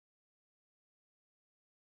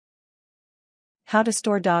How to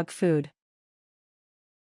store dog food.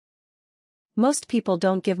 Most people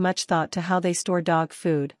don't give much thought to how they store dog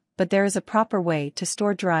food, but there is a proper way to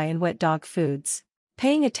store dry and wet dog foods.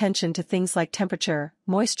 Paying attention to things like temperature,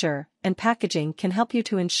 moisture, and packaging can help you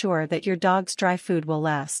to ensure that your dog's dry food will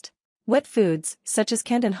last. Wet foods, such as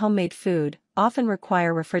canned and homemade food, often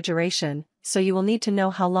require refrigeration, so you will need to know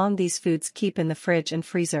how long these foods keep in the fridge and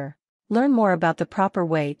freezer. Learn more about the proper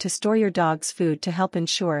way to store your dog's food to help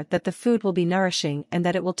ensure that the food will be nourishing and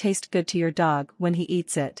that it will taste good to your dog when he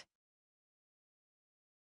eats it.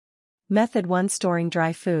 Method 1: Storing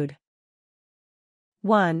dry food.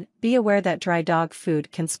 1. Be aware that dry dog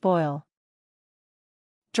food can spoil.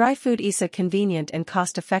 Dry food is a convenient and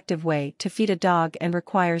cost-effective way to feed a dog and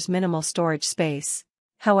requires minimal storage space.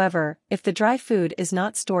 However, if the dry food is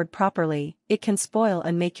not stored properly, it can spoil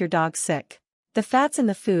and make your dog sick. The fats in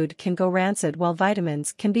the food can go rancid while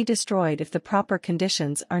vitamins can be destroyed if the proper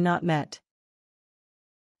conditions are not met.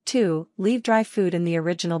 2. Leave dry food in the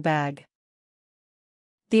original bag.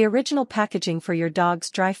 The original packaging for your dog's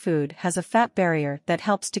dry food has a fat barrier that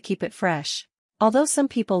helps to keep it fresh. Although some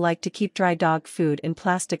people like to keep dry dog food in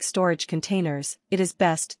plastic storage containers, it is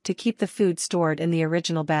best to keep the food stored in the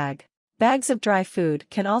original bag. Bags of dry food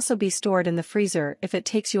can also be stored in the freezer if it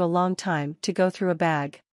takes you a long time to go through a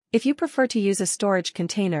bag. If you prefer to use a storage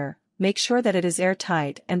container, make sure that it is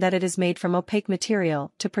airtight and that it is made from opaque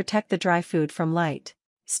material to protect the dry food from light.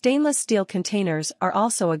 Stainless steel containers are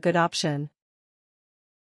also a good option.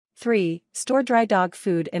 3. Store dry dog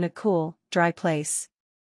food in a cool, dry place.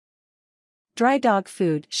 Dry dog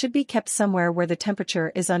food should be kept somewhere where the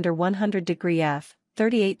temperature is under 100 degrees F,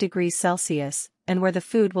 38 degrees Celsius, and where the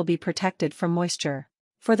food will be protected from moisture.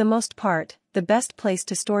 For the most part, the best place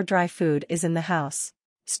to store dry food is in the house.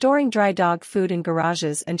 Storing dry dog food in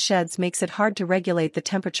garages and sheds makes it hard to regulate the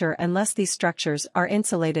temperature unless these structures are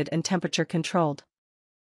insulated and temperature controlled.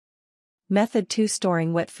 Method 2: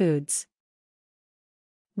 Storing wet foods.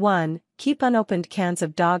 1. Keep unopened cans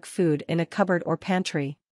of dog food in a cupboard or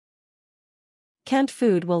pantry. Canned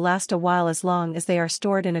food will last a while as long as they are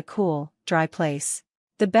stored in a cool, dry place.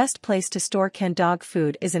 The best place to store canned dog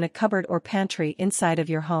food is in a cupboard or pantry inside of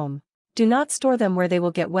your home. Do not store them where they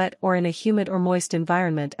will get wet or in a humid or moist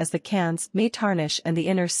environment, as the cans may tarnish and the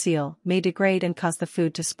inner seal may degrade and cause the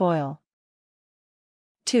food to spoil.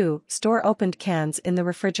 2. Store opened cans in the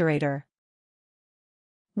refrigerator.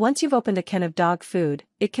 Once you've opened a can of dog food,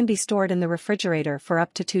 it can be stored in the refrigerator for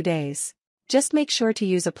up to 2 days. Just make sure to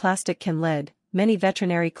use a plastic can lid, many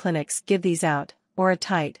veterinary clinics give these out, or a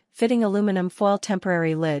tight, fitting aluminum foil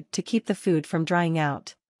temporary lid to keep the food from drying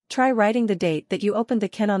out. Try writing the date that you opened the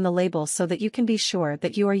can on the label so that you can be sure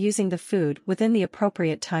that you are using the food within the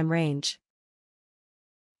appropriate time range.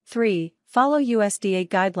 3. Follow USDA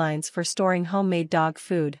guidelines for storing homemade dog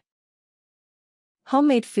food.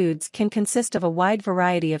 Homemade foods can consist of a wide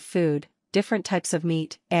variety of food. Different types of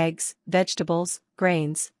meat, eggs, vegetables,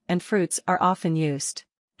 grains, and fruits are often used.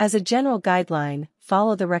 As a general guideline,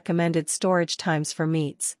 follow the recommended storage times for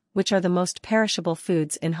meats, which are the most perishable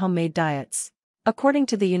foods in homemade diets. According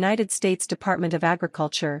to the United States Department of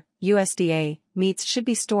Agriculture, USDA, meats should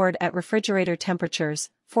be stored at refrigerator temperatures,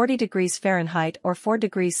 40 degrees Fahrenheit or 4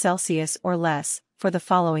 degrees Celsius or less, for the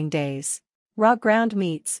following days. Raw ground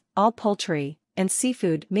meats, all poultry, and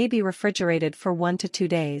seafood may be refrigerated for 1 to 2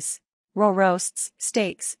 days. Raw roasts,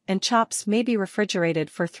 steaks, and chops may be refrigerated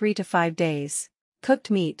for 3 to 5 days. Cooked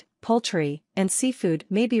meat, poultry, and seafood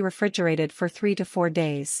may be refrigerated for 3 to 4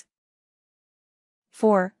 days.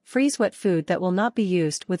 4. Freeze wet food that will not be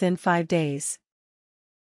used within 5 days.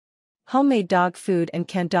 Homemade dog food and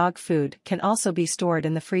canned dog food can also be stored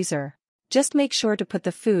in the freezer. Just make sure to put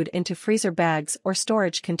the food into freezer bags or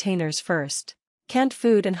storage containers first. Canned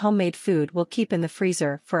food and homemade food will keep in the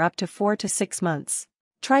freezer for up to 4 to 6 months.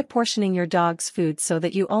 Try portioning your dog's food so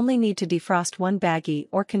that you only need to defrost one baggie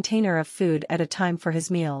or container of food at a time for his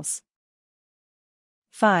meals.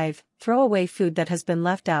 5. Throw away food that has been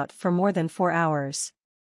left out for more than 4 hours.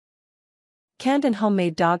 Canned and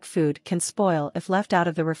homemade dog food can spoil if left out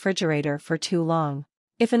of the refrigerator for too long.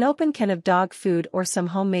 If an open can of dog food or some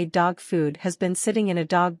homemade dog food has been sitting in a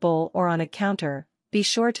dog bowl or on a counter, be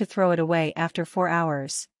sure to throw it away after 4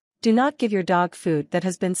 hours. Do not give your dog food that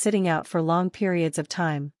has been sitting out for long periods of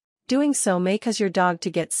time. Doing so may cause your dog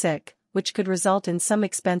to get sick, which could result in some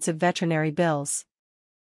expensive veterinary bills.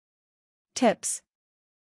 Tips.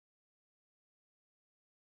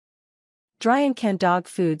 Dry and canned dog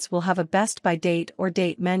foods will have a best by date or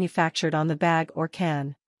date manufactured on the bag or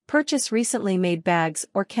can. Purchase recently made bags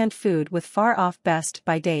or canned food with far off best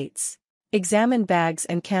by dates. Examine bags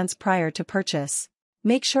and cans prior to purchase.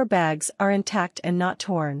 Make sure bags are intact and not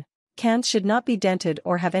torn. Cans should not be dented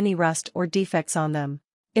or have any rust or defects on them.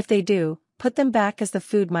 If they do, put them back as the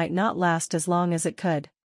food might not last as long as it could.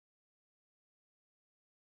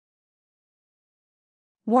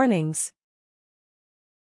 Warnings.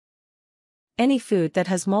 Any food that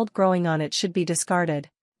has mold growing on it should be discarded.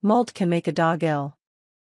 Mold can make a dog ill.